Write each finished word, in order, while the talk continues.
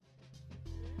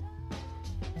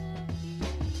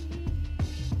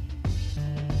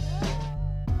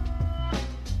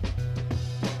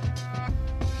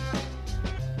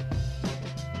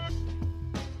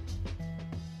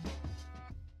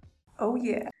Oh,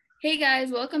 yeah. Hey guys,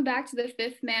 welcome back to the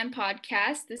Fifth Man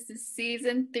podcast. This is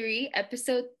season 3,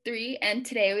 episode 3, and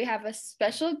today we have a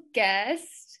special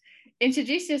guest.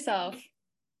 Introduce yourself.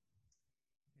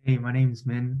 Hey, my name's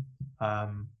Min.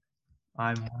 I'm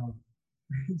one of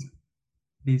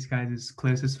these guys'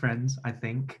 closest friends, I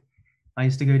think. I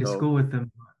used to go to No. school with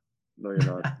them. No, you're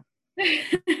not.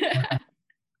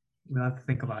 We'll have to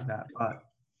think about that. But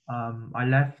I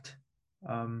left.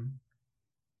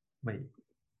 Wait,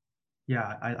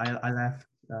 yeah, I left.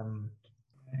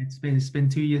 It's been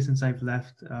 2 years since I've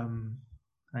left. And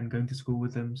going to school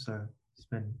with them, so it's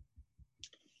been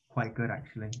quite good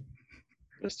actually.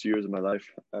 That's 2 years of my life,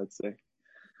 I'd say.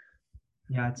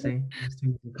 Yeah, I'd say it's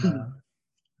 2 years.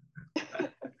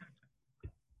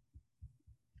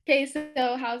 Okay,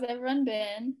 so how's everyone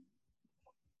been?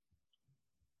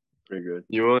 Pretty good.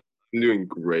 You know what? I'm doing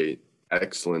great.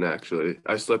 Excellent, actually.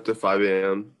 I slept at 5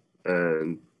 a.m.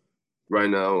 and right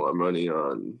now I'm running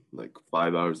on like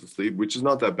 5 hours of sleep, which is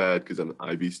not that bad because I'm an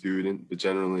IB student, but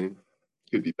generally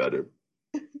could be better.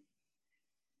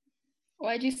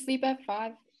 Why'd you sleep at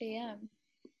 5 a.m.?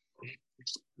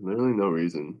 Literally no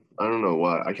reason. I don't know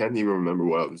why. I can't even remember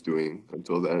what I was doing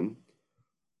until then.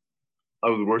 I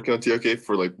was working on TOK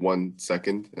for like 1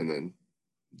 second and then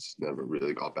just never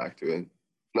really got back to it.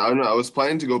 I don't know. I was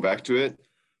planning to go back to it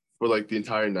for like the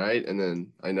entire night and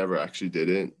then I never actually did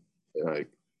it. Like,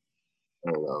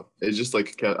 I don't know. It's just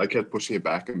like I kept pushing it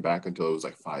back and back until it was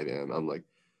like 5 a.m. I'm like,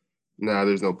 nah,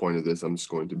 there's no point of this. I'm just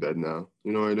going to bed now.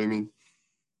 You know what I mean?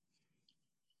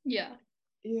 Yeah.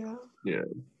 Yeah. Yeah.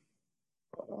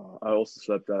 I also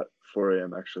slept at 4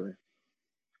 a.m. actually.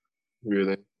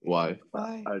 Really? Why?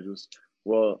 Why?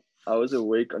 I was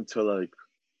awake until like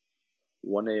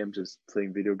 1 a.m. just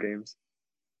playing video games.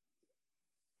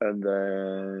 And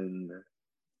then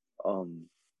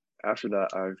after that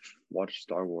I've watched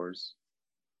Star Wars,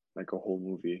 like a whole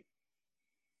movie.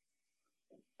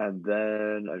 And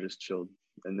then I just chilled.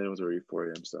 And then it was already 4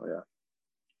 a.m. So yeah.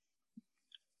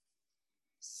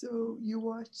 So you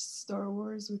watched Star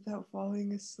Wars without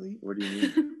falling asleep? What do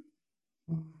you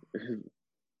mean?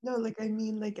 No, like I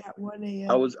mean like at 1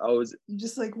 a.m. I was You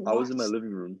just like I was in my watched-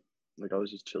 living room. Like I was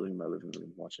just chilling in my living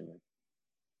room watching it.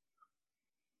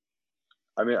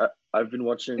 I mean, I've been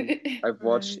watching. I've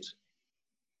watched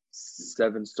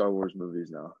 7 Star Wars movies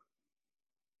now.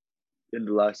 In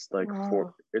the last like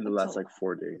Wow, that's a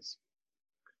 4 days.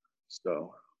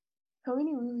 So How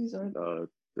many movies are there?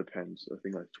 depends. I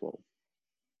think like 12.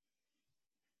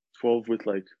 12 with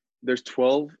like there's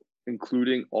 12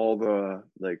 including all the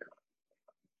like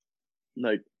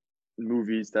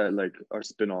movies that like are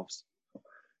spin-offs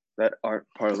that aren't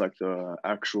part of like the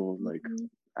actual like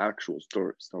actual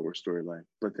story Star Wars storyline,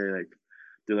 but they're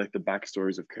like the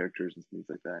backstories of characters and things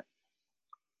like that.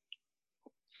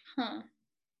 Huh.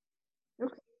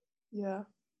 Yeah.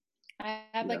 I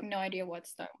have like Yeah. no idea what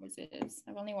Star Wars is.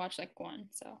 I've only watched like one,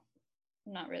 so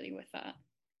I'm not really with that.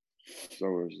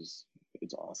 Star Wars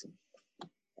it's awesome.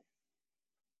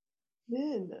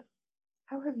 Min,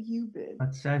 how have you been?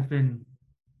 I'd say I've been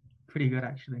pretty good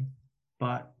actually.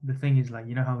 But the thing is, like,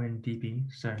 you know how we're in DB,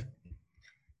 so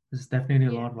there's definitely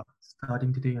a lot of like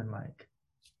studying to do, and like,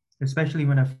 especially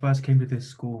when I first came to this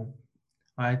school,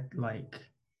 I'd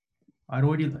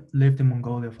already lived in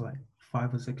Mongolia for like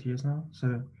 5 or 6 years now,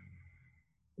 so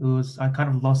I kind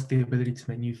of lost the ability to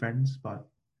make new friends. But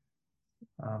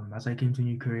as I came to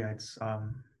New Korea, it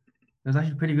was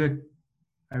actually pretty good.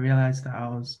 I realized that I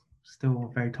was still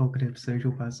a very talkative,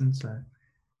 social person, so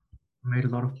I made a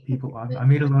lot of people. I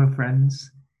made a lot of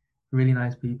friends, really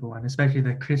nice people, and especially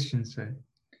they're Christians. So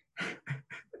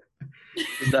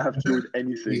Does that have to do with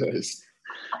anything? Yes.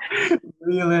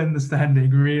 really understanding.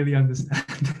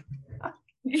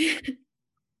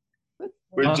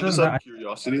 Wait, Other just than out that, of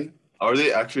curiosity, are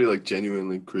they actually like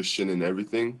genuinely Christian and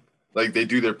everything? Like they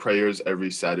do their prayers every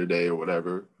Saturday or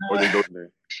whatever, or they go there.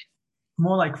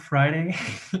 more like Friday.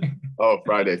 Oh,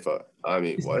 Friday. I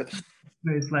mean, what?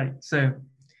 It's like, so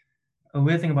a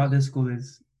weird thing about this school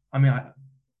is, I mean,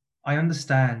 I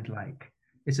understand, like,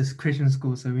 it's a Christian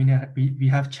school, so we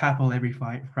have chapel every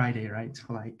Friday, right,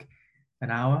 for like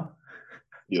an hour.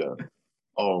 Yeah.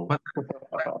 Oh. But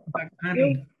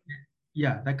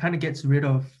that kind of gets rid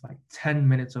of like 10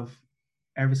 minutes of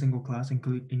every single class,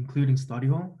 including study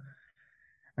hall.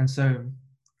 And so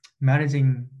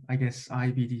managing, I guess,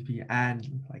 IBDP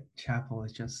and like chapel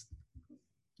is just,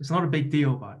 it's not a big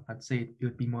deal, but I'd say it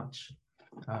would be much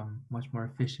more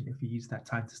efficient if you use that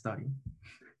time to study.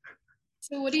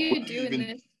 So what do you do in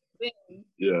this thing?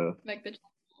 Yeah. Like the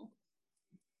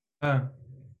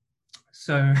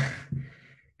So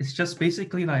it's just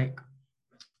basically like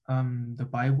the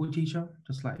Bible teacher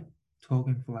just like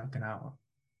talking for like an hour,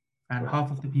 and Wow.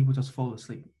 half of the people just fall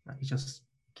asleep. Like he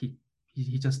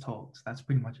just talks. That's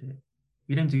pretty much it.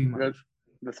 We didn't do much.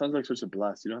 That sounds like such a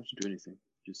blast. You don't have to do anything.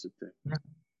 Just sit there.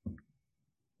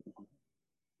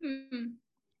 Mm.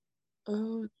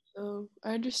 Oh, no.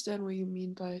 I understand what you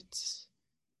mean by it's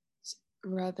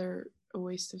rather a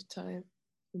waste of time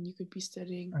when you could be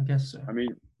studying. I guess so. I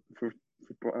mean,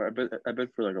 I bet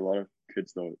for like a lot of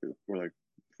kids though, or like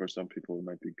for some people it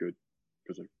might be good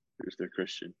because like if they're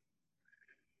Christian.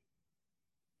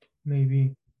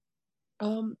 Maybe.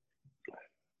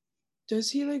 Does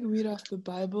he like read off the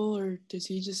Bible or does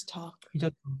he just talk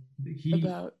He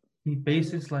about? he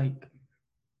bases like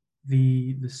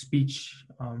the speech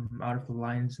out of the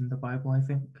lines in the Bible, I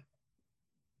think.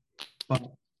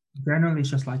 But generally, it's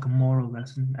just like a moral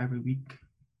lesson every week.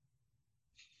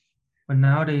 But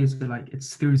nowadays, like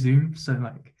it's through Zoom, so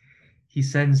like he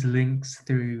sends links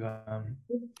through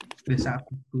this app,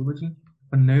 Schoology.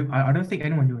 But no, I don't think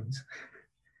anyone joins.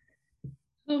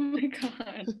 Oh my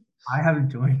god. I haven't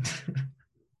joined.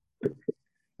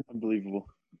 Unbelievable.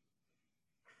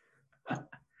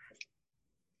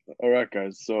 All right,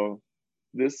 guys. So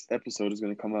this episode is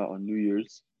going to come out on New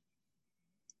Year's,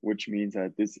 which means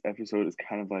that this episode is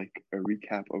kind of like a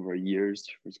recap of our years.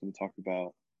 We're just going to talk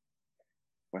about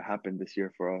what happened this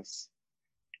year for us.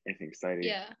 Anything exciting?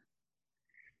 Yeah.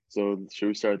 So should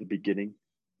we start at the beginning,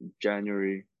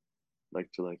 January,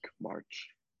 like to like March,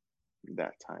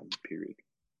 that time period?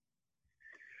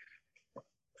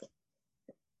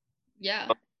 Yeah.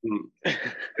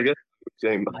 I guess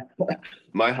saying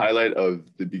my highlight of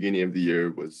the beginning of the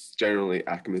year was generally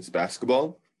Alchemist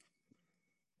basketball,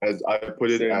 as I put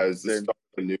it as the start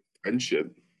of a new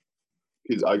friendship,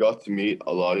 because I got to meet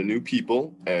a lot of new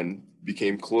people and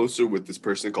became closer with this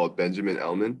person called Benjamin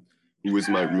Elman, who was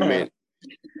my roommate.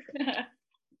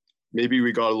 Maybe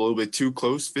we got a little bit too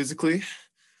close physically.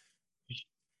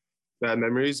 Bad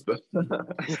memories, but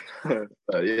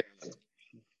yeah.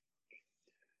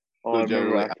 Oh, I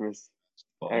remember Alchemist.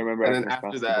 I remember. And Alchemist then after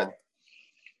basketball.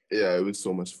 that, yeah, it was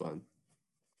so much fun.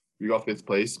 We got 5th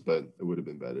place, but it would have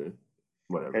been better.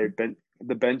 Whatever. Hey,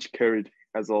 the bench carried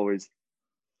as always.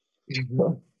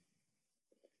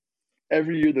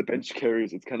 Every year the bench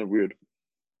carries. It's kind of weird.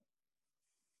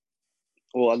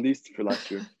 Well, at least for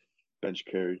last year, bench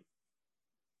carried.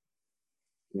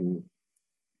 Mm.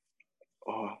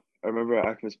 Oh, I remember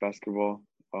Alchemist basketball.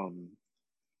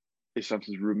 Isham's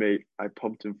roommate. I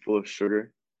pumped him full of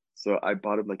sugar, so I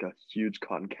bought him like a huge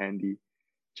cotton candy,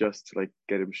 just to like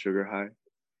get him sugar high,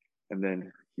 and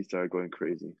then he started going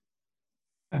crazy.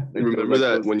 Remember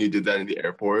that when you did that in the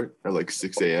airport at like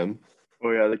 6 a.m.?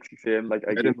 Oh yeah, like 6 a.m. Like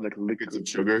I gave him like liquid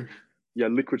sugar. Yeah,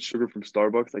 liquid sugar from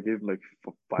Starbucks. I gave him like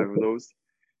 5 of those.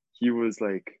 He was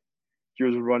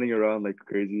running around like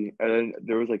crazy, and then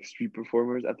there was like street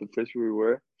performers at the place where we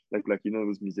were, like you know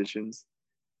those musicians,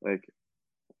 like,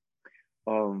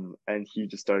 and he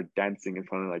just started dancing in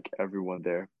front of like everyone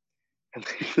there, and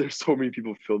like, there's so many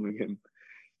people filming him.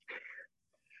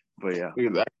 But yeah,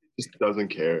 that just doesn't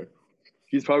care.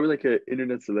 He's probably like an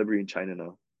internet celebrity in China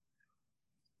now.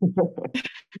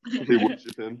 They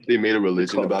worship him. They made a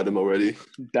religion about him already.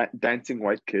 Dancing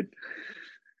white kid.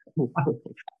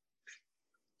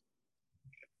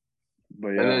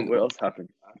 But yeah, and then, what else happened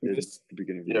at the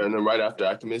beginning of the year? And then right after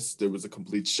Alchemist, there was a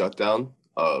complete shutdown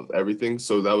of everything.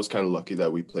 So that was kind of lucky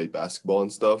that we played basketball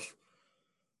and stuff.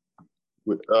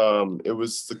 It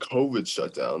was the COVID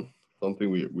shutdown,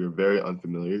 something we were very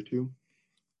unfamiliar to.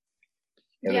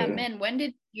 Yeah, man, when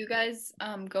did you guys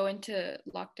go into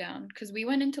lockdown? Because we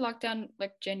went into lockdown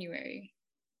like January.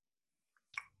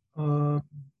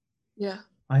 Yeah.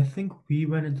 I think we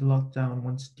went into lockdown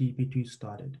once DP2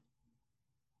 started.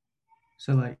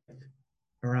 So like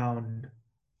around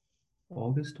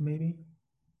August maybe.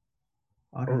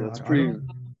 I don't know. That's pretty.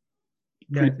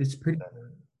 Yeah, it's pretty.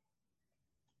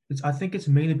 I think it's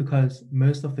mainly because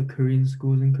most of the Korean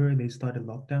schools in Korea, they started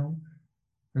lockdown,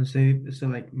 and so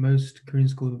like most Korean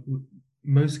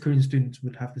students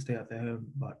would have to stay at their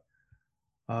home. But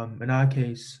in our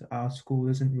case, our school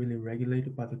isn't really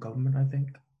regulated by the government, I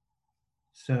think.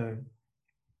 So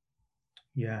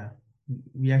yeah,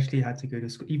 we actually had to go to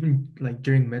school, even like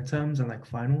during midterms and like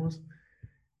finals.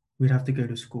 We'd have to go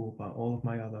to school, but all of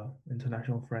my other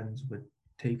international friends would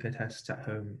take their tests at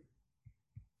home.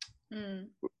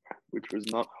 Which was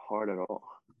not hard at all.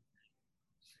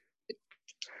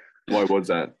 Why was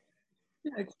that?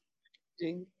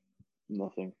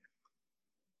 Nothing.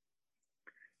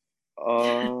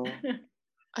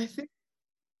 I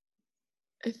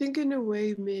think in a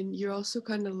way, Min, you're also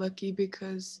kind of lucky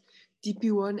because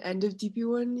DP1, end of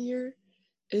DP1 year,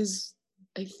 is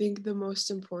I think, the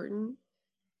most important.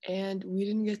 And we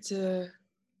didn't get to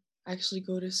actually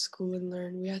go to school and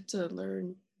learn. We had to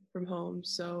learn from home.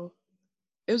 So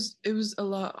it was a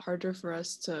lot harder for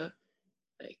us to,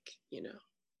 like,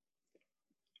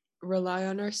 rely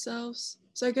on ourselves.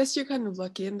 So I guess you're kind of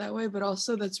lucky in that way, but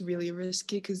also that's really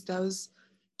risky because that was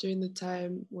during the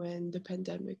time when the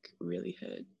pandemic really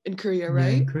hit in Korea, Yeah, in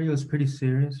right? Korea was pretty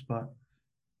serious, but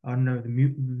I don't know,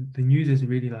 the news is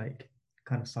really like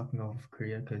kind of sucking off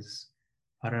Korea because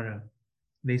I don't know.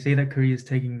 They say that Korea is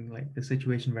taking like the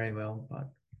situation very well, but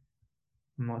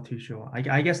I'm not too sure.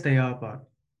 I guess they are, but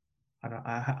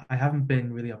I haven't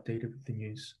been really updated with the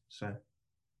news. So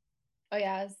Oh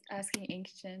yeah, I was asking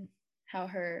Ancient how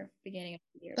her beginning of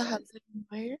the year That was. happened in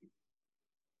my year.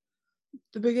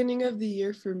 The beginning of the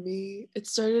year for me, it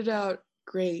started out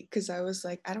great because I was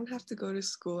like, I don't have to go to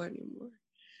school anymore.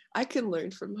 I can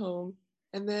learn from home.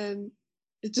 And then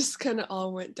it just kind of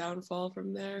all went downfall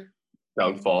from there.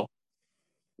 Downfall.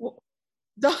 Well,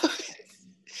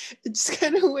 it just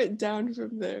kind of went down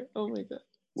from there. Oh my god.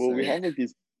 Well, we Sorry. have like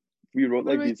these. We wrote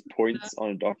What like do I these points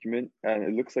on a document, and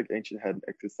it looks like Ancient had an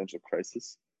existential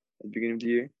crisis at the beginning of the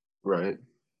year. Right.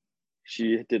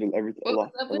 She did everything a What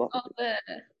lot, was up with all the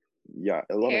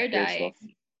a lot hair of hair dye? stuff.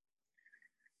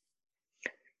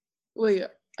 Wait,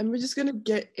 I'm just gonna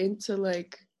get into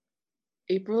like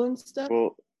April and stuff.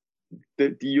 Well,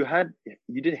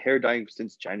 you did hair dyeing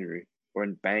since January, or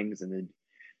in bangs, and then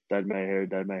dyed my hair,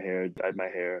 dyed my hair, dyed my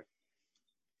hair.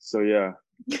 So yeah,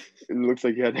 it looks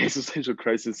like you had an existential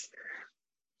crisis.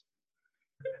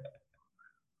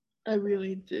 I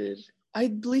really did. I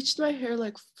bleached my hair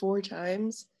like 4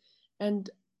 times, and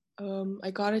I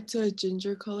got it to a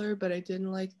ginger color, but I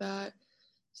didn't like that.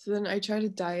 So then I tried to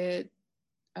dye it,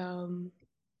 I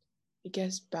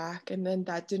guess back, and then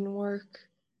that didn't work.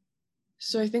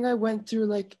 So I think I went through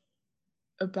like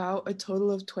about a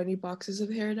total of 20 boxes of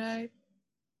hair dye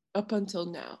up until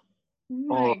now. Oh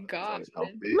Oh, my that god. sounds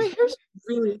healthy. My hair's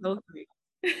really healthy.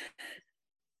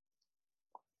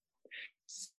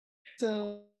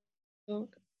 So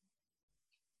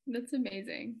That's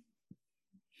amazing.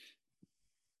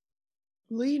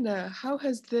 Lena, how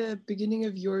has the beginning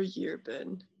of your year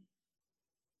been?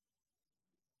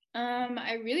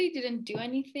 I really didn't do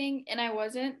anything, and I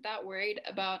wasn't that worried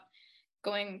about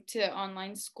going to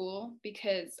online school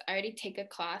because I already take a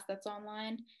class that's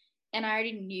online, and I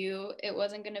already knew it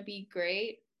wasn't gonna be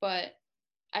great, but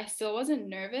I still wasn't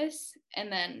nervous.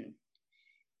 And then,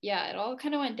 yeah, it all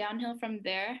kind of went downhill from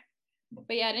there.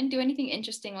 But yeah, I didn't do anything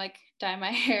interesting like dye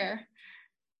my hair.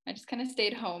 I just kind of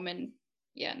stayed home and,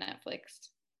 yeah, Netflix.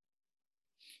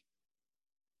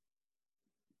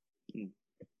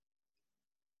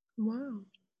 Wow.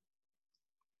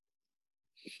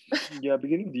 Yeah,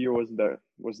 beginning of the year wasn't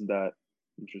that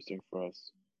interesting for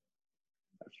us.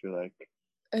 I feel like.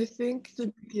 I think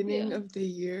the beginning Yeah. of the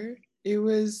year, it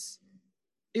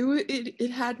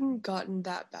hadn't gotten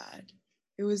that bad.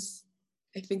 It was,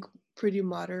 I think, pretty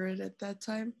moderate at that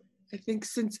time. I think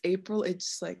since April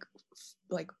it's just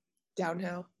like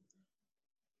downhill.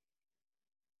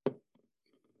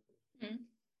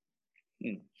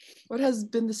 What has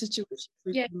been the situation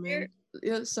for Yeah, you, man?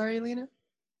 Yeah, sorry, Lena.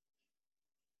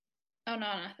 Oh, no,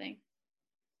 nothing.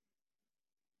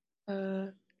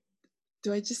 Do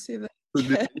I just say that? So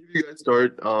did again? any of you guys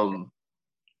start? No,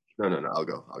 I'll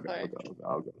go. Sorry.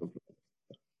 I'll go.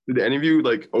 Did any of you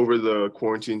like over the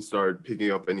quarantine start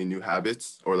picking up any new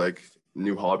habits or like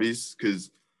new hobbies? Because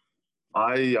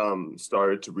I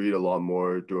started to read a lot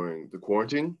more during the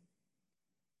quarantine.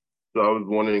 So I was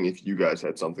wondering if you guys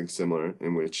had something similar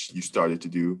in which you started to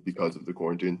do because of the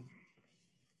quarantine.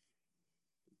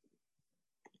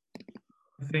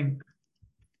 I think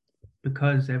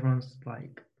because everyone's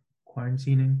like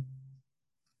quarantining,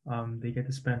 they get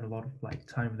to spend a lot of like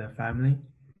time with their family.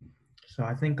 So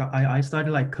I think I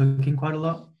started like cooking quite a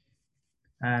lot,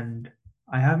 and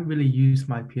I haven't really used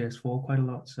my PS4 quite a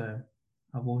lot. So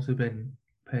I've also been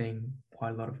playing quite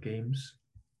a lot of games.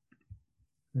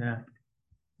 Yeah.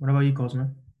 What about you, Cosmo?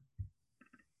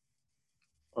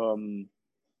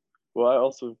 Well, I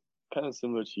also kind of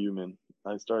similar to you, man.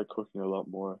 I started cooking a lot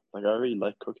more. Like I already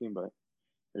like cooking, but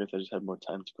I guess I just had more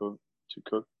time to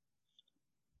cook.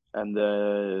 And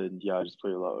then yeah, I just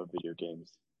play a lot of video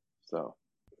games. So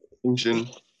Inshin,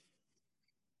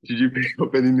 did you pick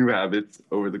up any new habits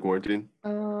over the quarantine?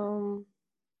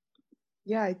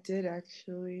 Yeah, I did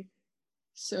actually.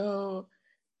 So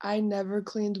I never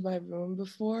cleaned my room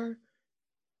before,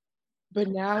 but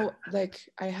now like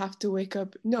I have to wake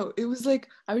up. No, it was like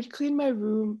I would clean my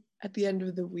room at the end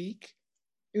of the week.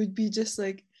 It would be just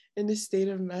like in a state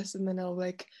of mess, and then I'll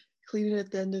like clean it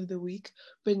at the end of the week.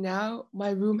 But now my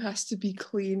room has to be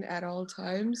clean at all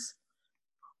times.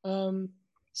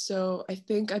 So I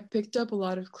think I picked up a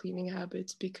lot of cleaning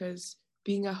habits because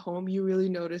being at home, you really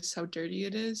notice how dirty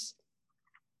it is.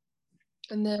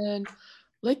 And then,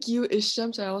 like you,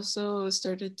 Ishams, I also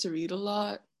started to read a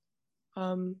lot,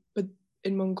 but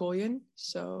in Mongolian.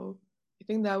 So I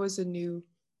think that was a new,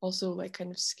 also like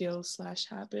kind of skill slash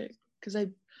habit because I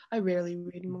rarely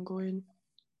read in Mongolian.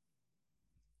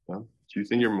 Yeah. Do you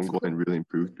think your Mongolian really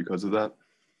improved because of that?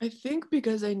 I think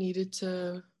because I needed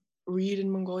to read in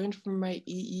Mongolian for my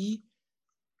EE,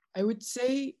 I would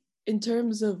say in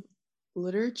terms of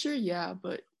literature, yeah,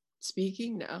 but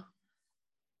speaking, no.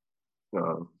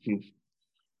 Hmm.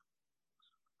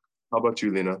 How about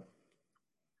you, Lena?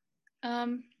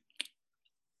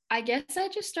 I guess I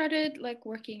just started like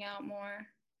working out more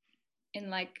in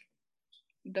like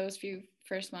those few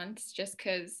first months just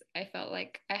because I felt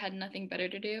like I had nothing better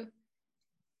to do.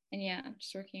 And yeah,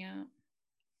 just working out.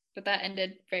 But that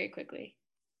ended very quickly.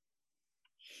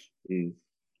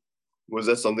 Was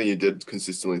that something you did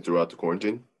consistently throughout the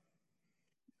quarantine?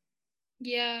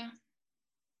 Yeah.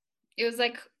 It was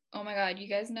like, oh my God, you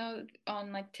guys know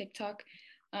on like TikTok,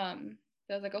 there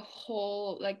was like a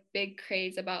whole like big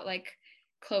craze about like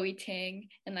Chloe Ting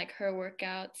and like her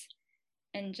workouts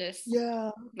and just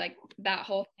like that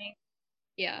whole thing.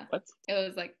 Yeah. What? It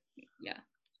was like, yeah.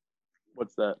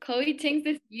 What's that? Chloe Ting's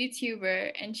this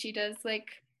YouTuber and she does like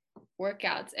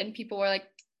workouts and people were like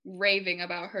raving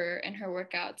about her and her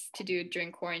workouts to do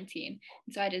during quarantine.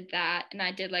 And so I did that and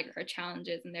I did like her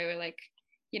challenges and they were like,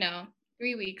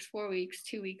 3 weeks, 4 weeks,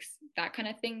 2 weeks, that kind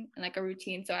of thing, and like a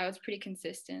routine. So I was pretty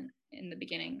consistent in the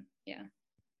beginning. Yeah.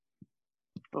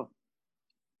 Oh.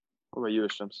 What about you,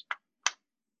 Ishams?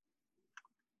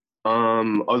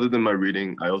 Other than my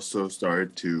reading, I also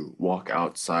started to walk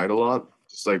outside a lot,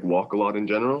 just like walk a lot in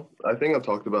general. I think I've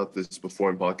talked about this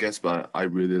before in podcasts, but I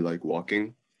really like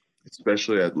walking,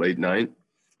 especially at late night.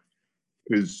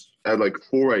 Because at like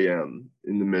 4 a.m.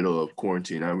 in the middle of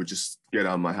quarantine, I would just get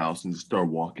out of my house and just start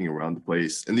walking around the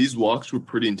place. And these walks were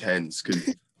pretty intense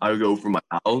because I would go from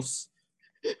my house,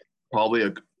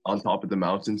 probably on top of the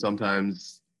mountain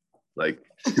sometimes, like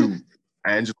to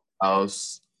Angela's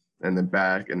house and then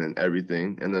back and then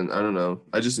everything. And then I don't know,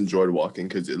 I just enjoyed walking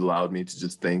because it allowed me to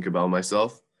just think about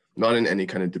myself, not in any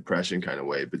kind of depression kind of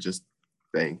way, but just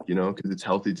think, because it's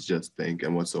healthy to just think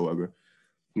and whatsoever,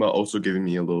 but also giving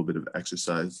me a little bit of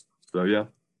exercise. So yeah,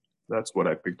 that's what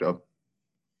I picked up.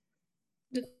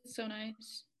 That's so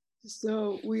nice.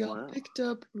 So we all picked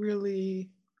up really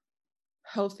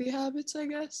healthy habits, I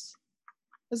guess.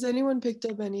 Has anyone picked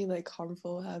up any like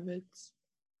harmful habits?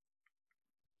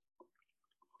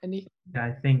 Any? Yeah,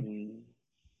 I think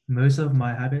most of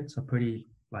my habits are pretty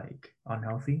like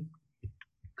unhealthy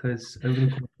because over the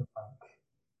course of like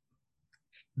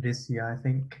this year, I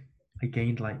think I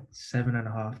gained like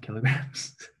 7.5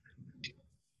 kilograms.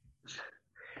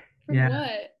 For Yeah.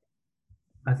 what?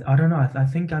 I don't know. I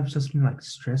think I've just been like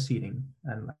stress eating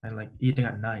and like eating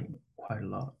at night quite a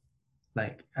lot.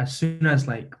 Like as soon as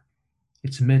like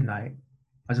it's midnight,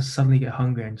 I just suddenly get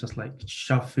hungry and just like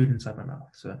shove food inside my mouth.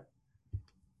 So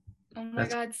Oh my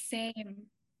God, same.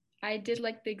 I did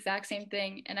like the exact same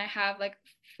thing and I have like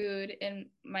food in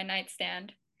my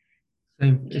nightstand.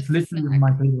 same. It's Just a literally on snack.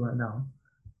 my table right now.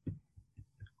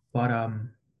 But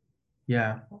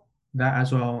yeah, that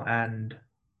as well. And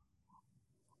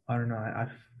I don't know. I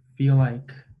feel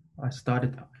like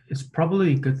it's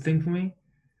probably a good thing for me.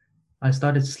 I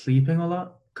started sleeping a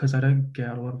lot because I don't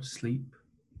get a lot of sleep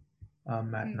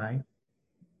at night.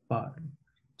 But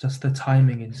just the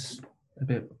timing is a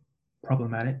bit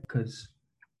problematic because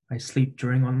I sleep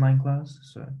during online class.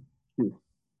 So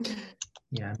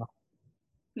yeah,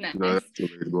 Nice. No, that's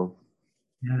relatable.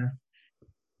 yeah.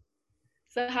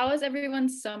 So how was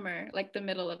everyone's summer, like the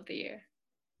middle of the year?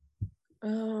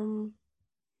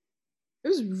 It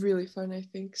was really fun, I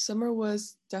think. Summer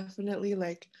was definitely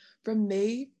like from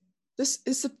May. This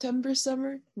is September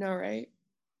summer? No, right?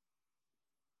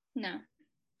 No.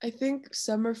 I think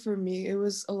summer for me, it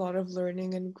was a lot of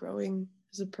learning and growing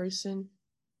as a person.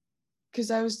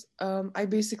 Because I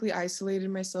basically isolated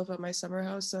myself at my summer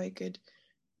house so I could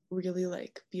really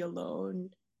like be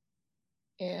alone.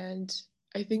 And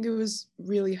I think it was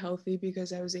really healthy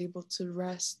because I was able to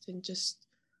rest and just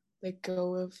let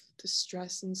go of the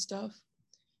stress and stuff.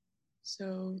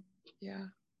 So, yeah.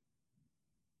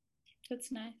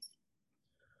 That's nice.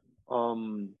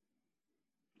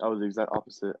 I was the exact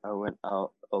opposite. I went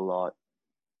out a lot.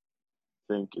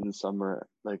 I think in the summer,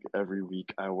 like every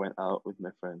week, I went out with my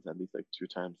friends at least like 2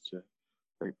 times to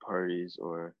like parties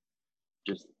or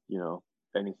just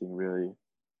anything really.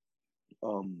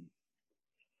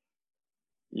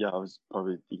 Yeah, I was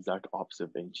probably the exact opposite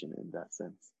of ancient in that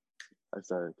sense. I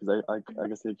started because I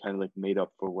guess they kind of like made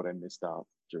up for what I missed out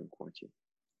during quarantine.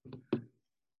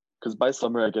 Because by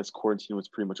summer, I guess quarantine was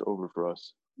pretty much over for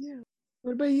us. Yeah.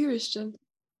 What about you, Ishjan?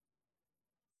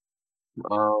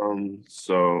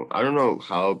 So I don't know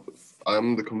how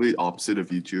I'm the complete opposite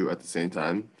of you two at the same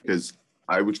time, because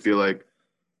I would feel like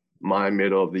my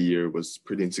middle of the year was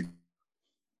pretty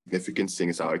insignificant, seeing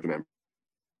as how I can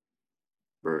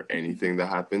remember anything that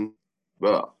happened.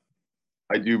 But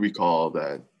I do recall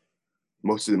that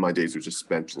most of my days were just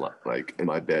spent like in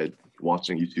my bed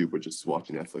watching YouTube or just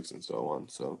watching Netflix and so on.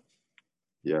 So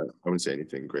yeah, I wouldn't say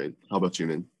anything great. How about you,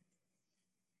 Min?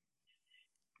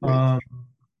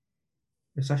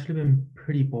 It's actually been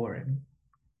pretty boring.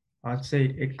 I'd say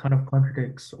it kind of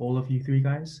contradicts all of you three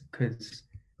guys because,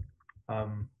 I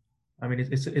mean,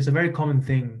 it's a very common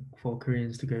thing for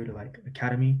Koreans to go to like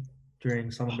academy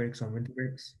during summer breaks and winter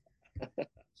breaks. So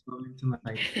I went to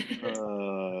like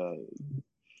I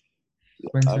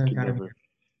Spencer could Academy.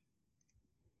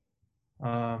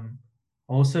 never.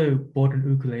 Also bought an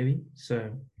ukulele,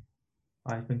 so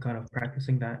I've been kind of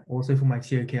practicing that. Also for my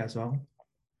TOK as well.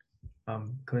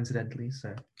 Coincidentally,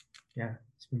 so yeah,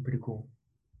 it's been pretty cool.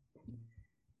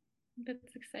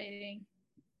 That's exciting.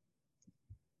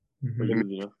 What do you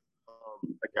know?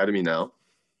 Academy now.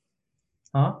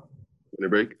 Huh? Winter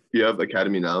break. Do you have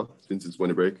academy now since it's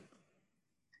winter break?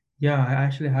 Yeah, I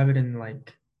actually have it in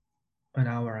like an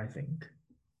hour, I think.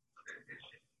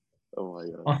 Oh my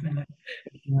god.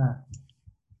 Yeah,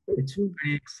 it's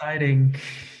pretty exciting.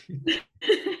 I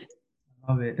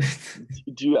love it.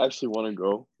 Do you actually want to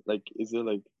go? Like, is it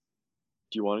like,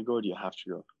 do you want to go or do you have to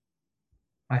go?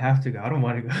 I have to go. I don't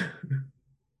want to go.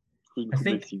 Who I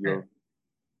think makes you go?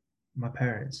 my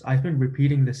parents. I've been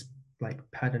repeating this like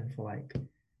pattern for like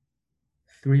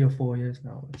 3 or 4 years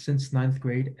now. Since 9th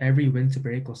grade, every winter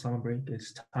break or summer break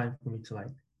is time for me to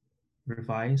like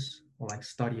revise or like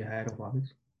study ahead of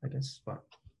others, I guess. But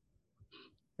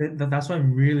that's why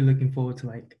I'm really looking forward to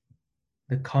like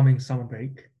the coming summer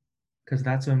break, because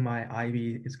that's when my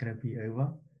IB is going to be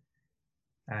over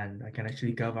and I can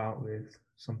actually go out with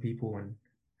some people and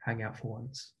hang out for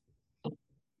once.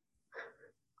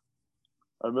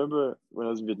 I remember when I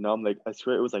was in Vietnam, like I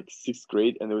swear it was like 6th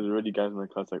grade, and there was already guys in my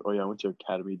class like, "Oh yeah, I went to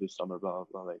academy this summer." Blah blah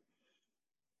blah. Like,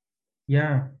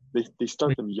 Yeah. they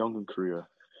start them young in Korea.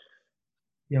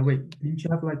 Yeah. Wait, didn't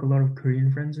you have like a lot of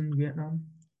Korean friends in Vietnam?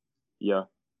 Yeah,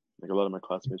 like a lot of my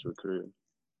classmates were Korean.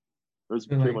 It was So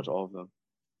pretty like, much all of them.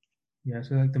 yeah,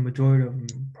 so like the majority of them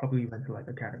probably went to like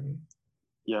academy.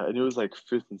 Yeah, and it was like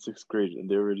 5th and 6th grade, and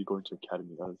they were already going to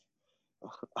academy.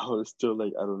 I was still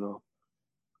like, I don't know.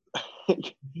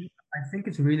 I think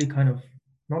it's really kind of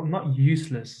not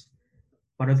useless,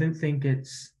 but I don't think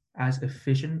it's as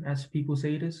efficient as people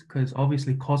say it is. Because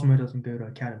obviously Cosmo doesn't go to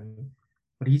academy,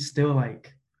 but he's still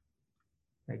like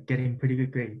getting pretty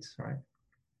good grades, right?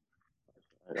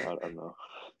 I don't know.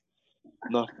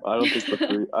 No, I don't think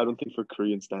for I don't think for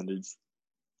Korean standards.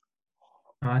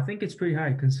 I think it's pretty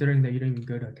high considering that you don't even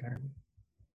go to academy.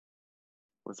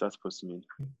 What's that supposed to mean?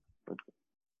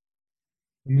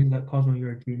 It means that Cosmo,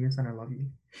 you're a genius, and I love you.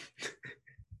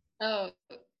 Oh,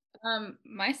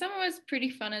 my summer was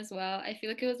pretty fun as well. I feel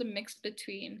like it was a mix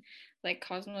between like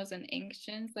Cosmos and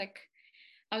Ancients. Like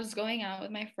I was going out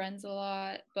with my friends a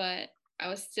lot, but I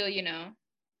was still,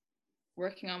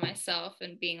 working on myself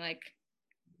and being like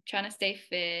trying to stay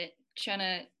fit, trying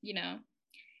to,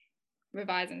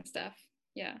 revise and stuff.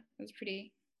 Yeah, it was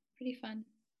pretty fun.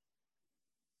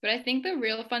 But I think the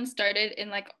real fun started in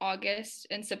like August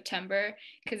and September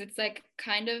because it's like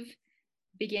kind of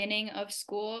beginning of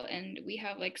school and we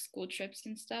have like school trips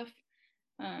and stuff.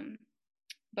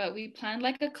 But we planned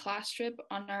like a class trip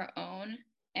on our own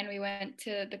and we went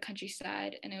to the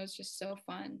countryside and it was just so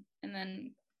fun. And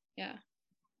then, yeah.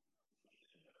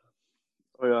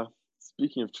 Oh yeah.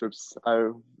 Speaking of trips,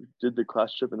 I did the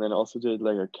class trip and then also did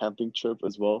like a camping trip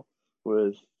as well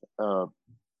with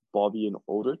Bobby and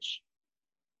Aldrich.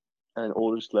 And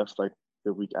Aldrich left like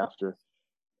the week after,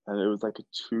 and it was like a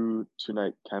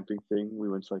two-night camping thing. We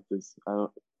went to like this. I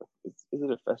don't. Is it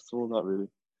a festival? Not really.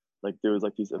 Like there was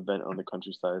like this event on the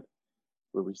countryside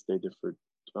where we stayed there for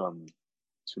 2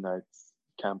 nights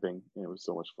camping, and it was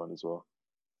so much fun as well.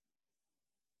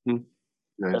 Nice.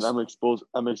 And I'm exposed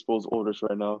Aldrich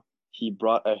right now. He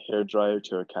brought a hairdryer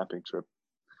to a camping trip.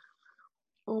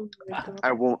 Oh my god.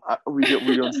 I won't. We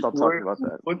don't stop talking about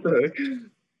that. What the heck?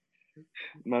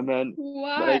 My man.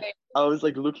 Why? Like I was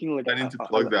like looking like I need to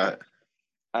plug that.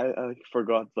 I like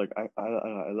forgot like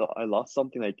I lost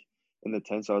something like in the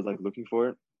tent, so I was like looking for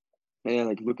it, And I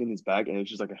like look in his bag, and it's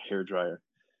just like a hair dryer.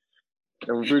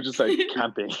 And we were just like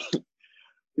camping.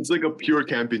 It's like a pure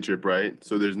camping trip, right?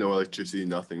 So there's no electricity,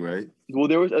 nothing, right? Well,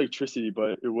 there was electricity,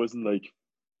 but it wasn't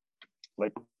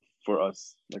like for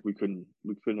us. Like we couldn't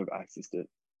have accessed it.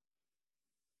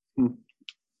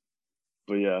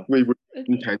 But yeah. Wait, we're That's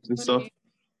in tents and stuff. funny.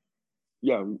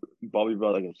 Yeah, Bobby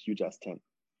brought like a huge ass tent.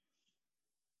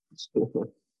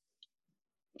 So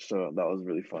that was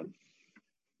really fun.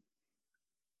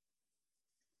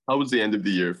 How was the end of the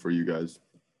year for you guys?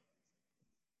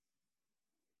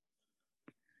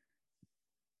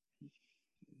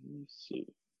 Let me see.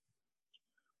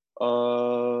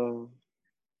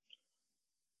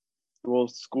 Well,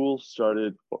 school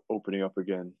started opening up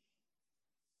again,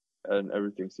 and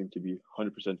everything seemed to be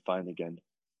 100% fine again.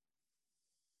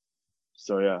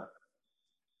 So yeah.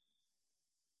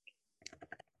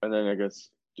 And then I guess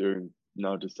during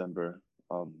now December,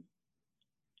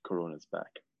 Corona's back.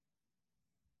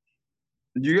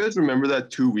 Do you guys remember that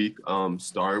 2-week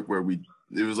start where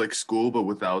it was like school but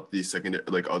without the secondary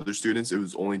like other students? It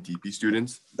was only DP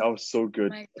students. That was so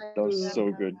good. My God. That was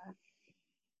so good.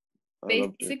 I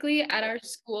loved it. Basically, at our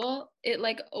school, it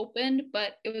like opened,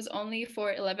 but it was only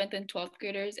for 11th and 12th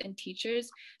graders and teachers.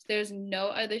 So there's no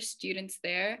other students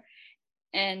there.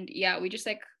 And yeah, we just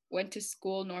like went to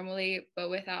school normally, but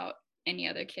without any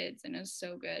other kids. And it was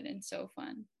so good and so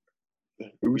fun. We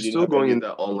were We didn't still have going any- in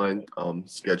that online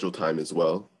schedule time as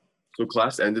well. So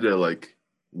class ended at like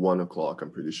 1:00,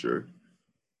 I'm pretty sure.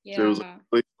 Yeah. So it was like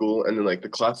really cool. And then like the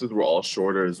classes were all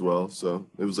shorter as well. So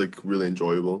it was like really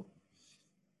enjoyable.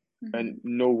 And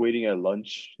no waiting at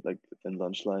lunch, like in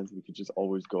lunch lines. We could just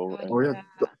always go. And Oh yeah.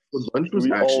 The lunch was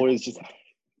we actually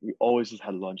always just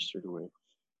had lunch straight away.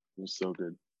 It was so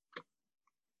good.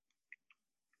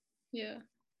 Yeah.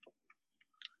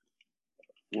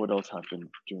 What else happened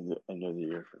during the end of the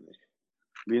year for me?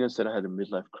 Lena said I had a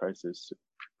midlife crisis,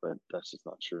 but that's just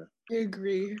not true. I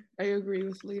agree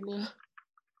with Lena.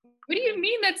 What do you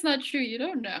mean that's not true? You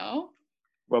don't know.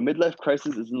 Well, midlife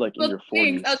crisis isn't like in Well, your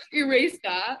thanks. 40s. I'll erase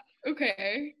that.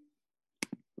 Okay.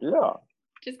 Yeah.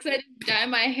 Just because I didn't dye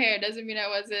my hair doesn't mean I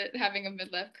wasn't having a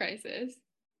midlife crisis.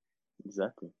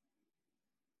 Exactly.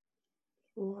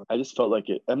 Wow. I just felt like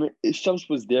it. I mean, Shams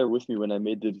was there with me when I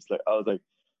made this. Like, I was like,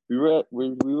 we were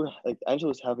like, Angela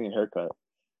was having a haircut,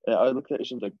 and I looked at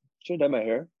Isham like, should I dye my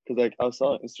hair? Because like I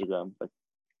saw on Instagram, like,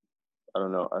 I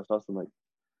don't know, I saw some like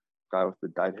guy with the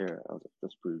dyed hair. I was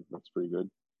like, that's pretty good.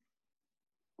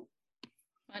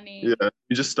 Funny. Yeah.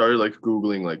 We just started like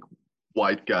Googling like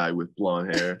white guy with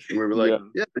blonde hair. And we were like,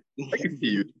 yeah, I can see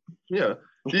you. Yeah.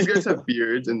 These guys have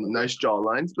beards and nice jaw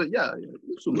lines, but yeah,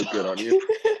 this will look good on you.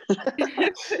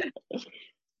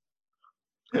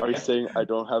 Are you saying I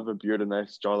don't have a beard and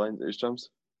nice jawline, Ishams?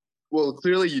 Well,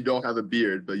 clearly you don't have a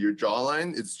beard, but your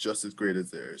jawline is just as great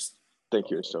as theirs. Thank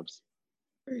you, Ishams.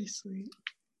 Very sweet.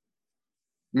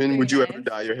 Min, Very would you ever nice.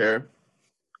 dye your hair?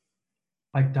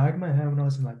 I dyed my hair when I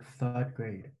was in like 3rd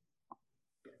grade.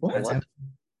 What? And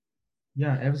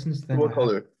yeah, ever since then. What I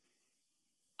color? had,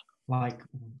 like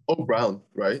Oh, brown,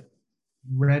 right?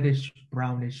 reddish,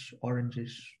 brownish,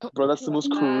 orangish. Bro, that's the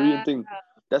most Korean thing.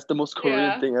 That's the most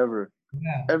Korean thing ever.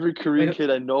 Yeah, Every Korean kid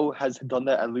I know has done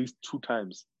that at least 2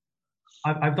 times.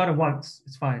 I've done it once.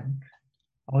 It's fine.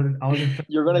 I was in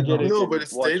You're gonna get it. No, again. but it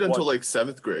stayed Watch. until like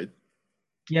 7th grade.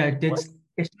 Yeah, it did. What?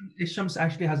 Ishams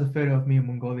actually has a photo of me in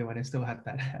Mongolia when I still had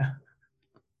that hair.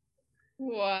 I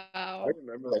Wow.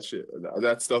 remember that shit,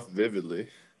 that stuff vividly.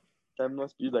 That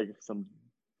must be like some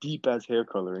deep ass hair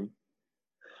coloring.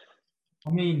 I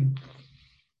mean,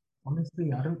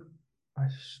 honestly, I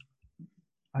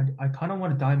kind of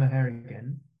want to dye my hair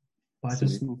again, but I See?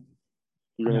 just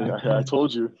You're gonna, Yeah. I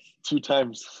told you 2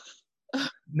 times.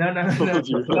 no. Told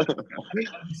you.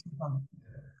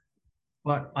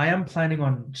 But I am planning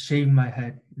on shaving my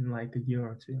head in like a year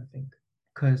or 2, I think,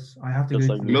 because I have to Just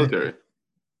go like to the Military.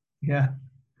 Yeah,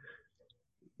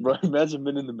 Bro, imagine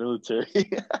being in the military.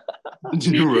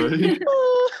 You're right.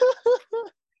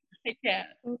 I can't.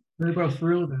 no, bro, for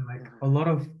real though, like a lot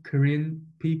of Korean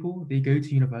people, they go to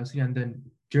university and then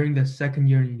during their 2nd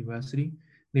year in university,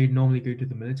 they normally go to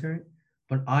the military.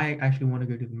 But I actually want to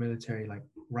go to the military like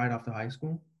right after high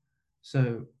school,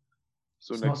 so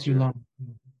So it's not next too year. long.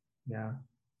 Yeah,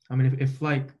 I mean, if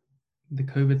like the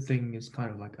COVID thing is kind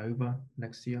of like over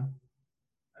next year,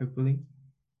 hopefully,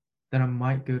 then I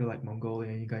might go to like Mongolia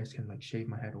and you guys can like shave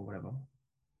my head or whatever.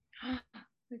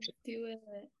 Let's do it.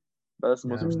 That's the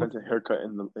most Yeah. expensive haircut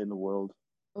in the world.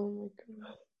 Oh my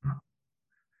god.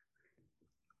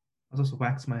 I'll just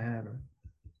wax my hair, bro.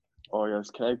 Oh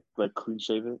yes, can I like clean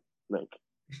shave it? Like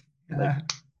Yeah.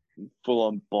 full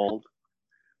on bald.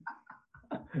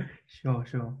 Sure.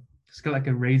 Just got like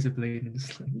a razor blade and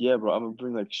just like, Yeah, bro, I'm gonna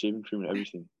bring like shaving cream and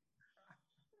everything.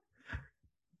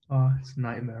 oh, it's a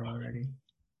nightmare already.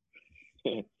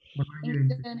 What are you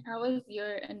doing? And how was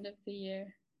your end of the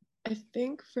year? I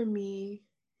think for me,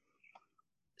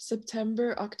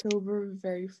 September, October,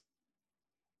 very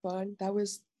fun. That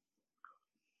was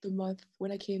the month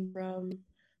when I came from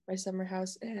my summer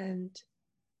house, and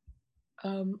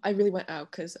I really went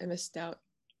out because I missed out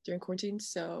during quarantine.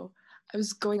 So I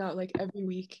was going out like every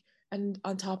week, and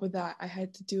on top of that, I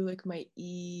had to do like my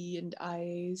E and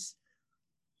I's.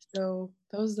 So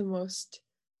that was the most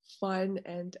fun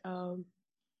and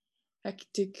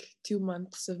hectic 2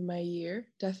 months of my year.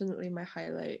 Definitely my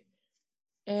highlight.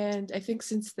 And I think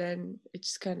since then it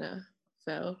just kind of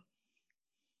fell.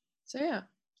 So yeah.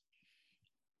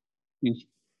 So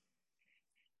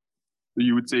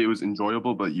you would say it was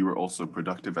enjoyable, but you were also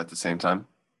productive at the same time?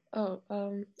 Oh,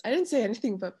 I didn't say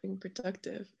anything about being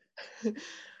productive.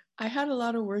 I had a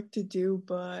lot of work to do,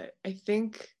 but I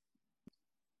think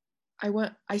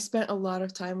I spent a lot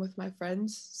of time with my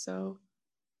friends, so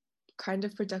kind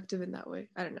of productive in that way.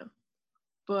 I don't know.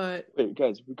 But Wait,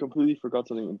 guys, we completely forgot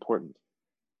something important.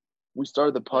 We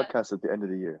started the What? podcast at the end of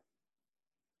the year.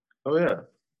 Oh yeah.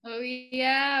 Oh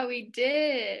yeah, we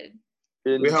did.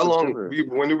 In Wait, how September.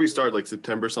 long? When did we start? Like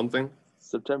September something?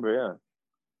 September,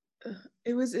 yeah.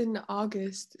 it was in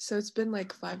August, so it's been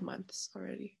like 5 months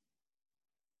already.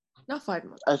 Not 5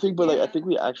 months. I think, but like, I Yeah. think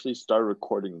we actually started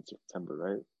recording in September,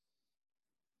 right?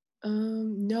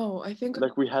 No, I think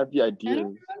Like we had the I idea.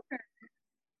 don't remember.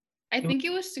 I think it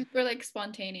was super like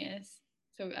spontaneous,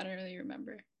 so I don't really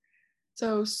remember.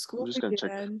 so. School I'm just gonna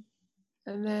check. began,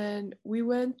 and then we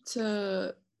went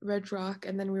to Red Rock,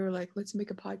 and then we were like, let's make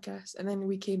a podcast, and then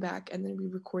we came back, and then we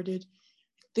recorded.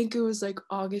 I think it was like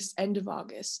August, end of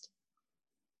August.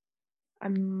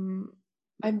 I'm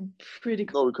pretty.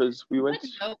 No, because we went.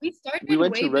 No, we started we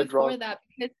went way to Red before Rock. that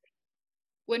because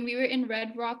when we were in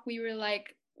Red Rock, we were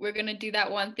like, we're gonna do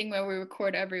that one thing where we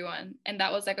record everyone, and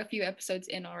that was like a few episodes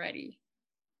in already.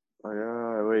 Oh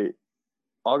yeah, wait.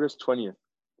 August 20th.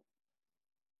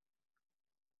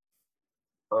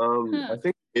 I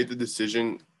think we made the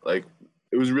decision, like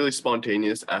it was really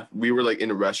spontaneous. We were like in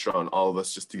a restaurant, all of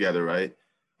us just together, right?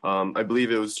 I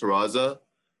believe it was Taraza,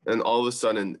 and all of a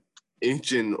sudden,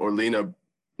 Ancient or Lena,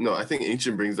 no, I think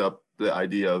Ancient brings up the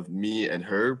idea of me and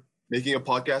her making a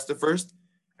podcast at first,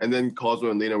 and then Cosmo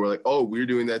and Lena were like, "Oh, we're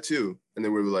doing that too," and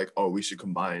then we were like, "Oh, we should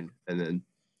combine," and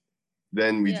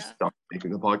then we just stopped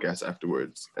making the podcast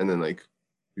afterwards, and then like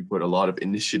we put a lot of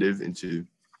initiative into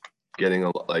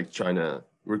getting like trying to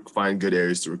find good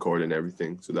areas to record and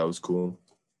everything. So that was cool.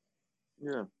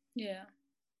 Yeah. Yeah.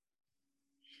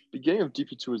 Beginning of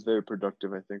DP2 was very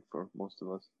productive, I think, for most of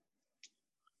us.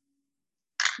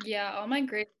 Yeah, all my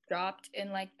grades dropped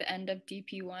in like the end of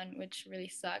DP1, which really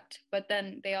sucked. But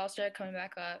then they all started coming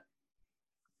back up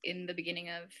in the beginning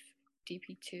of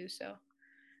DP2, so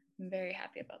I'm very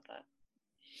happy about that.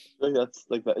 Like that's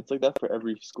like that. It's like that for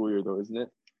every school year, though, isn't it?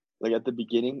 Like at the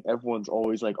beginning, everyone's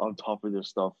always like on top of their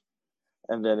stuff,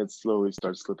 and then it slowly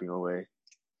starts slipping away.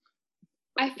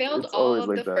 I failed It's all always of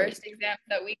like the that. first exams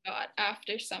that we got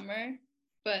after summer,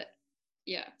 but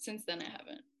yeah, since then I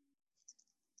haven't.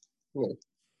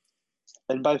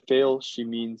 And by fail, she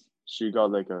means she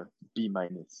got like a B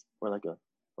minus or like a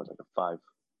 5.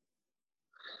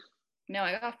 No,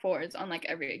 I got 4s on like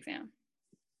every exam.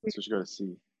 So she got a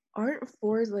C. Aren't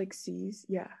 4s like C's?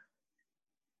 Yeah.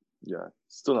 Yeah,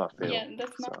 still not fail. Yeah,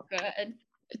 that's not good.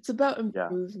 It's about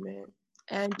improvement.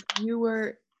 Yeah. And we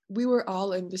were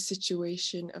all in the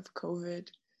situation of COVID,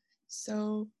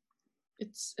 so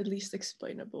it's at least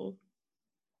explainable.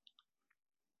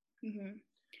 Mm-hmm.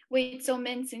 Wait, so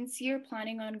Min, since you're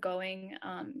planning on going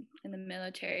in the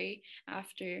military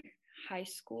after high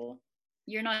school,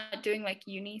 you're not doing like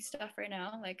uni stuff right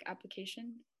now, like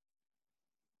applications?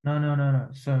 No.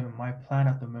 So my plan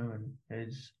at the moment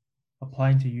is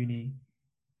applying to uni,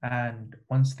 and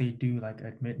once they do like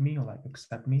admit me or like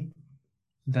accept me,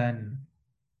 then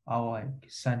I'll like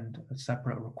send a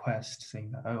separate request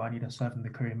saying that, oh, I need to serve in the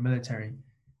Korean military.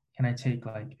 Can I take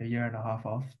like a year and a half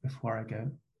off before I go?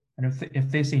 And if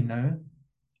they say no,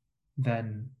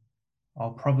 then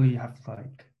I'll probably have to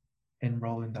like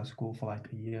enroll in that school for like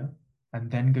a year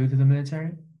and then go to the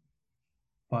military.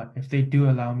 But if they do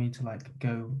allow me to like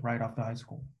go right after high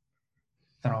school,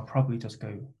 then I'll probably just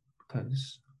go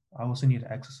because I also need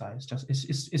to exercise. Just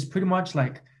it's pretty much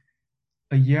like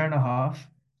a year and a half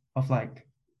of like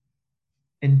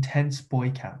intense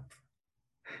boy camp.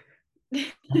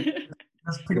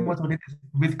 That's pretty much what it is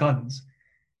with guns,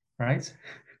 right?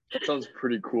 That sounds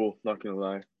pretty cool, not gonna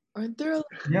lie. Aren't there a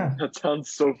Yeah. That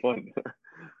sounds so fun.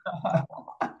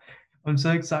 I'm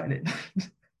so excited.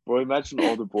 Boy, imagine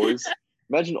all the boys.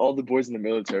 Imagine all the boys in the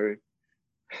military.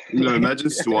 Imagine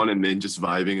Swan and Min just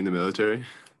vibing in the military.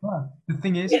 Yeah, the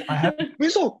thing is, I have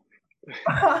Missile!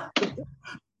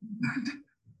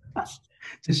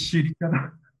 just shoot each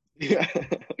other. Yeah.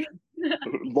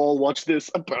 Lol, watch this.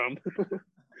 Bam.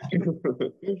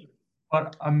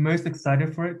 But I'm most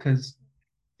excited for it because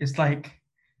it's like,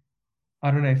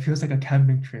 I don't know, it feels like a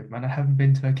camping trip, man. I haven't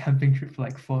been to a camping trip for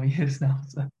like 4 years now.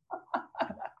 So.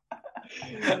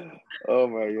 Oh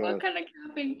my What god. kind of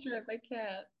camping trip? I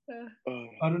can't.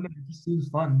 I don't know, it just seems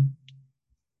fun.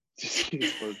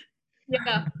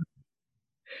 Yeah.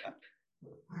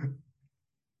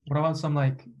 What about some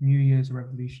like New Year's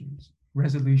resolutions?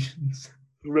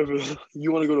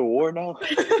 You want to go to war now?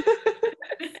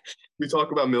 We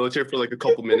talk about military for like a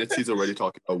couple minutes. He's already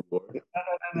talking about war.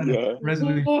 No. Yeah.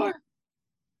 Resolution. War.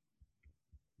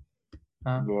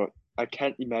 But I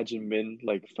can't imagine Min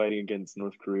like fighting against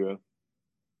North Korea.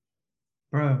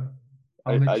 Bro,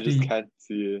 I just can't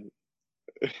see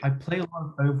I play a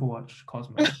lot of Overwatch,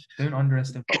 Cosmo. Don't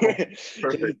underestimate. it.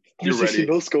 Perfect. You You're see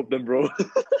ready. no scope them, bro.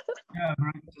 Yeah,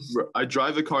 bro, just I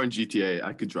drive a car in GTA.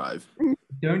 I could drive.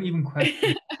 don't even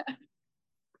question.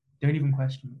 Don't even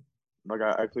question. My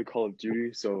guy, I play Call of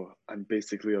Duty, so I'm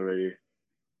basically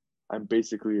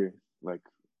like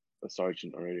a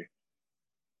sergeant already.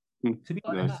 To be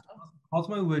Wow. honest,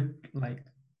 Cosmo would like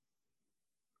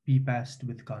be best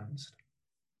with guns.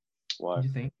 Why? Do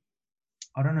you think?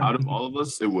 I don't know. Out of all of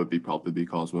us, it would probably be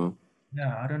Cosmo.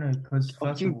 Yeah, I don't know, because Oh,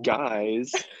 first you of all,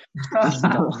 guys. I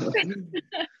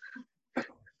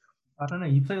don't know.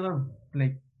 You play a lot of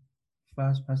like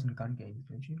first-person gun games,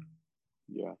 don't you?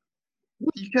 Yeah.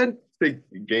 You can't think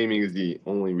gaming is the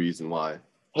only reason why.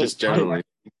 Hey, Just generally.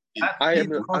 I'm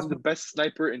the best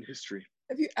sniper in history.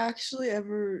 Have you actually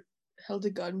ever held a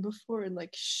gun before and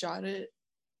like shot it?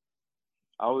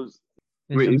 I was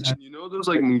Wait, you know those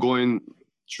like Mongolian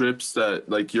trips that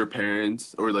like your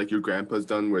parents or like your grandpa's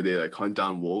done where they like hunt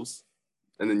down wolves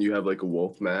and then you have like a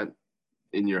wolf mat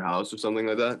in your house or something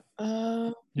like that?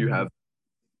 You have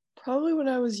Probably when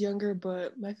I was younger,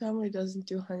 but my family doesn't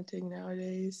do hunting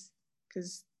nowadays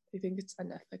because they think it's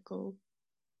unethical.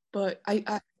 But I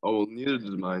oh well, neither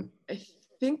does mine. I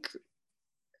think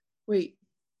wait,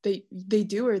 they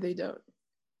do or they don't?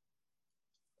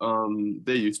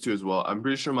 They used to as well. I'm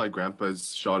pretty sure my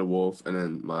grandpa's shot a wolf and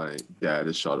then my dad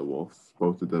has shot a wolf,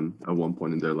 both of them at one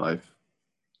point in their life.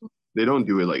 They don't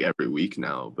do it like every week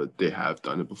now, but they have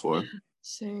done it before.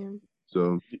 Same.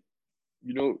 So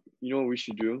you know what we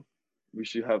should do? We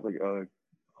should have like a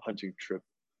hunting trip.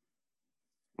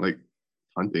 like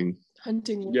hunting.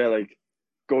 Hunting. Yeah, like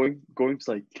going to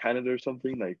like Canada or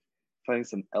something, like finding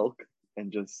some elk and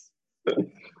just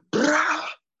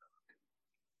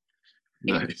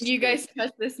Nice. You guys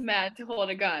trust this man to hold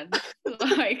a gun?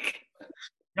 Like,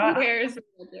 where's the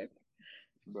logic?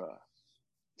 bruh.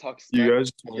 Talk You smack,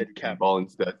 guys just want get capped. paintball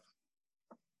instead.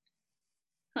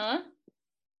 Huh?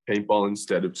 Paintball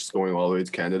instead of just going all the way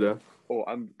to Canada. Oh,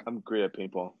 I'm great at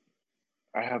paintball.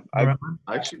 I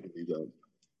actually believe that.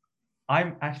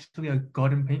 I'm actually a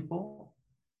god in paintball.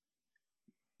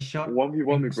 Shot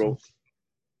 1v1 me, bro.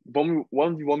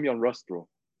 1v1 me on Rust, bro.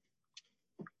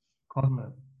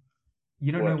 Cosmo.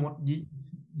 You don't What? know what you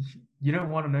don't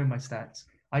want to know my stats.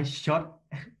 I shot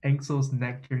Enxel's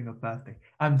neck during a birthday.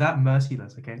 I'm that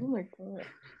merciless, okay? Oh my god.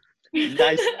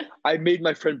 Nice. I made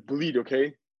my friend bleed,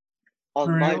 okay? On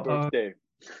For my real? birthday.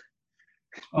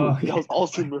 That was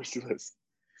also merciless.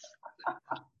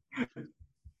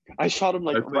 I shot him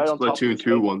like I played right on top of Splatoon his 2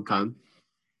 head. one time.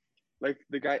 Like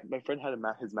the guy, my friend had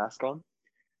his mask on,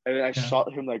 and then I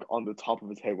shot him like on the top of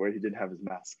his head where he didn't have his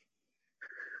mask.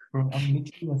 Bro, I'm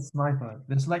literally a sniper.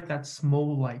 There's like that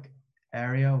small like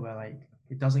area where like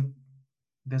it doesn't.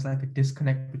 There's like a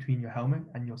disconnect between your helmet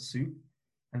and your suit,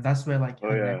 and that's where like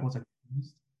your neck was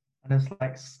exposed. And it's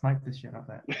like snipe this shit up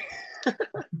there.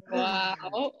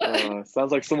 Wow.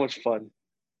 Sounds like so much fun.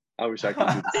 I wish I could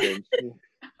do the same.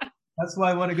 That's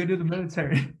why I want to go to the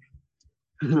military.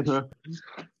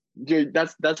 Dude,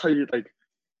 that's how you like.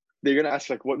 They're gonna ask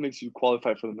like, what makes you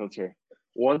qualified for the military?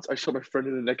 Once I shot my friend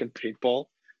in the neck in paintball,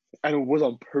 and it was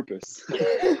on purpose.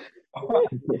 Like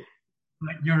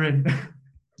you're in.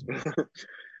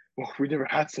 Well, we never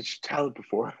had such talent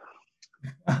before.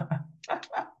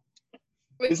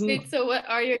 Wait, so what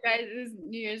are your guys'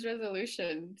 New Year's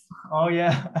resolutions? Oh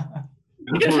yeah.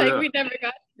 Like we never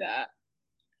got to that.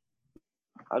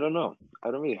 I don't know.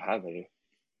 I don't really have any.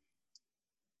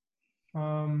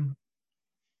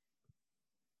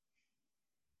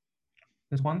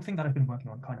 There's one thing that I've been working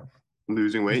on, kind of.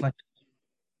 Losing weight? Like,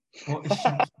 well,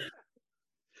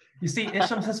 you see,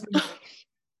 Isham has been.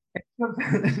 I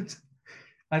Am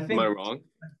I think wrong?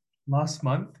 last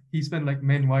month he's been like,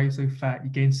 "Man, why are you so fat? You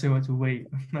gained so much weight."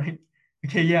 I'm like,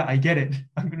 okay, yeah, I get it.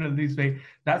 I'm gonna lose weight.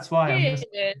 That's why I'm gonna.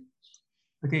 Yeah.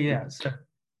 Okay, yeah. So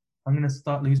I'm gonna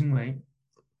start losing weight,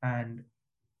 and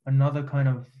another kind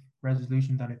of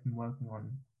resolution that I've been working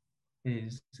on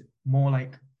is more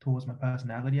like towards my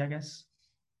personality, I guess.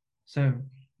 So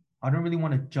I don't really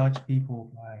want to judge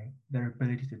people by their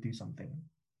ability to do something.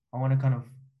 I want to kind of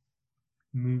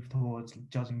move towards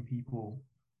judging people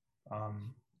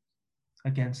um,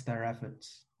 against their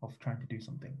efforts of trying to do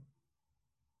something.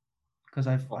 Because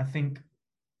I think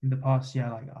in the past,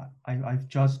 yeah, like I've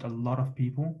judged a lot of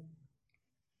people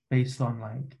based on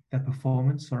like their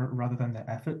performance or rather than their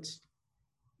efforts.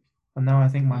 But now I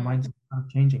think my mind's kind of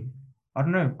changing. I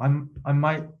don't know. I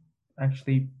might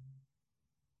actually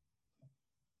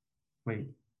wait.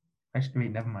 Actually,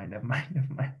 wait. Never mind. Never mind.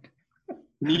 Never mind.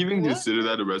 Can you even What? consider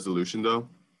that a resolution though?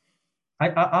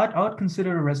 I would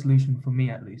consider a resolution for me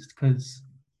at least because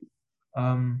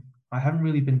I haven't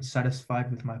really been satisfied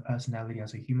with my personality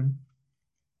as a human.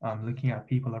 Looking at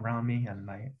people around me and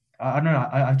like I don't know.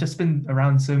 I've just been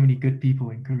around so many good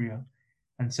people in Korea,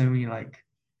 and so many like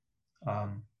I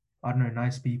don't know,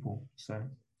 nice people. So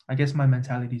I guess my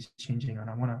mentality is changing, and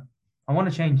I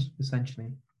wanna change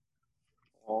essentially.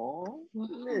 Oh,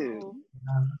 Wow.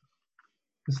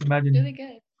 Just imagine. Really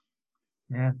good.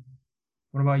 Yeah.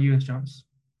 What about you, Jumps?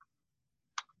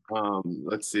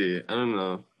 Let's see. I don't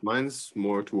know. Mine's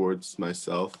more towards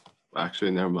myself.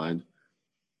 Actually, never mind.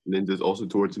 Linda's also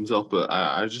towards himself, but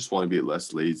I just want to be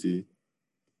less lazy.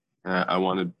 I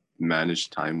want to manage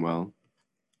time well.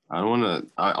 I don't want to.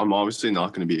 I'm obviously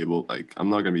not going to be able. Like, I'm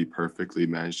not going to be perfectly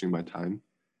managing my time,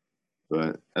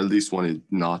 but at least want to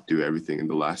not do everything in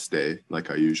the last day like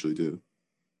I usually do.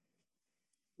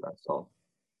 That's all.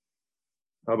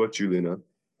 How about you, Lena?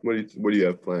 What do you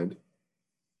have planned?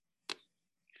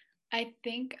 I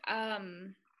think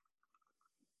kind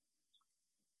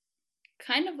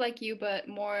of like you, but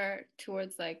more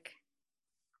towards like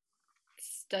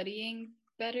studying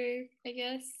better, I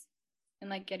guess, and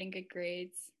like getting good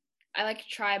grades. I like to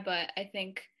try, but I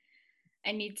think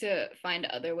I need to find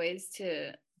other ways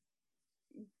to,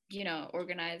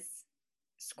 organize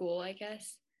school, I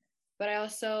guess. But I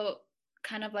also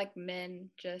kind of like Min,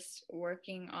 just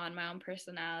working on my own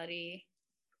personality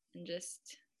and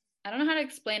just, I don't know how to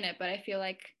explain it, but I feel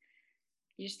like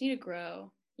you just need to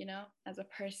grow, as a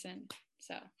person.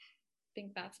 So I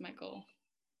think that's my goal.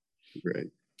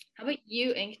 Great. How about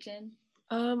you, Inkjin?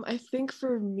 I think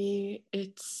for me,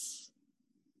 it's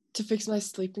to fix my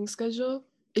sleeping schedule.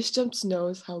 Ishjumps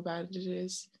knows how bad it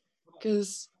is,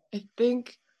 because I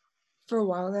think for a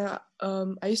while now,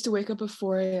 I used to wake up at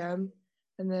 4 a.m.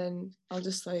 and then I'll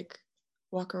just like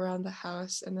walk around the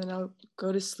house and then I'll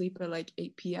go to sleep at like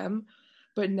 8 p.m.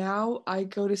 But now I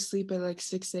go to sleep at like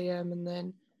 6 a.m. and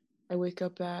then I wake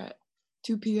up at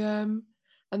 2 p.m.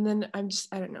 And then I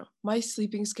don't know. My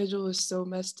sleeping schedule is so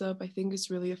messed up. I think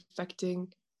it's really affecting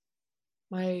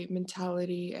my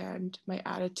mentality and my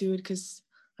attitude because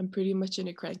I'm pretty much in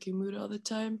a cranky mood all the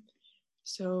time.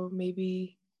 So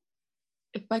maybe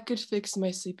if I could fix my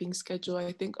sleeping schedule,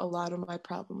 I think a lot of my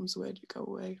problems would go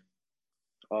away.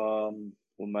 well,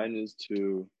 mine is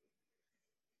to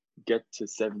get to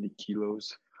 70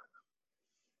 kilos,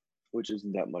 which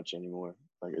isn't that much anymore.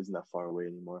 Like, isn't that far away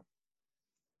anymore.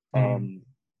 Same.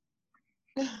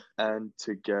 And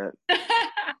to get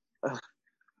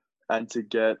and to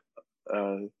get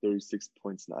 36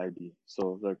 points in IB.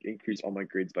 So like increase all my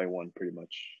grades by 1 pretty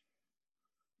much.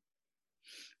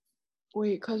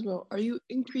 Wait, Cosmo, are you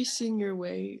increasing your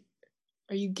weight?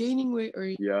 Are you gaining weight or are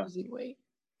you Yeah. losing weight?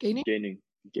 Gaining?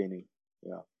 Gaining.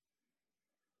 Yeah.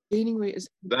 Gaining weight is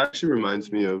That actually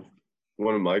reminds me of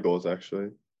one of my goals,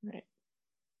 actually. right.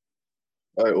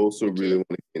 I also really want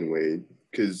to gain weight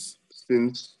because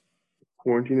since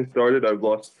quarantine has started, I've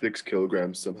lost 6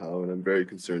 kilograms somehow, and I'm very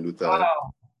concerned with that.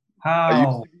 Wow.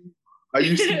 How? I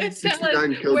used to be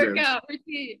 69 kilograms. Workout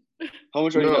routine. How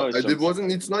much are you now?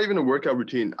 It's not even a workout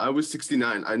routine. I was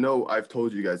 69. I know I've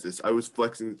told you guys this. I was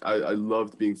flexing. I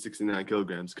loved being 69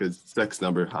 kilograms because sex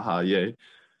number, haha, yay.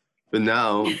 But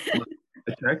now I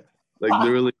checked, like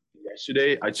literally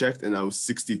yesterday, I checked and I was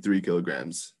 63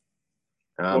 kilograms.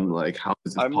 And I'm like, how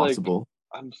is this possible?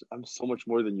 I'm so much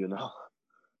more than you now.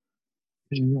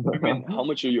 I mean, how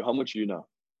much are you? How much are you now?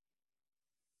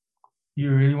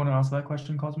 You really want to answer that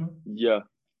question, Cosmo? Yeah.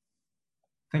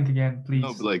 Think again, please.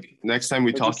 No, but like next time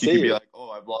we But talk, just you say could be it. like,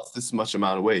 oh, I've lost this much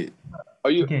amount of weight.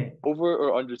 Are you Okay. over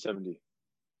or under 70?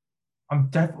 I'm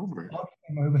definitely Over.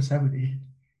 I'm over 70.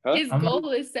 Huh? His goal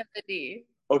is 70.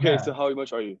 Okay, Yeah. so how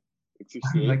much are you? Like I'm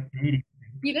 68? like 80.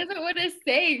 He doesn't want to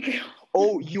say.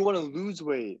 Oh, you want to lose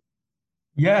weight?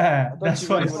 Yeah, I thought that's you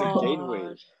what I really want to said. gain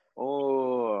weight.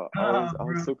 Oh, I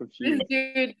was so This confused.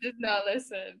 dude does not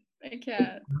listen. I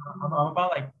can't. I'm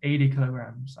about like 80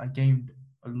 kilograms. I gained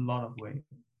a lot of weight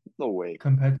No way.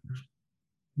 compared to.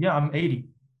 Yeah, I'm 80.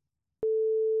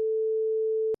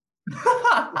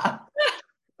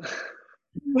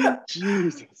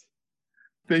 Jesus.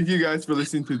 Thank you guys for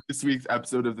listening to this week's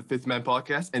episode of the Fifth Man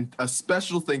Podcast, and a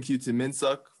special thank you to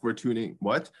Minseok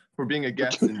for being a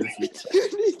guest in this week.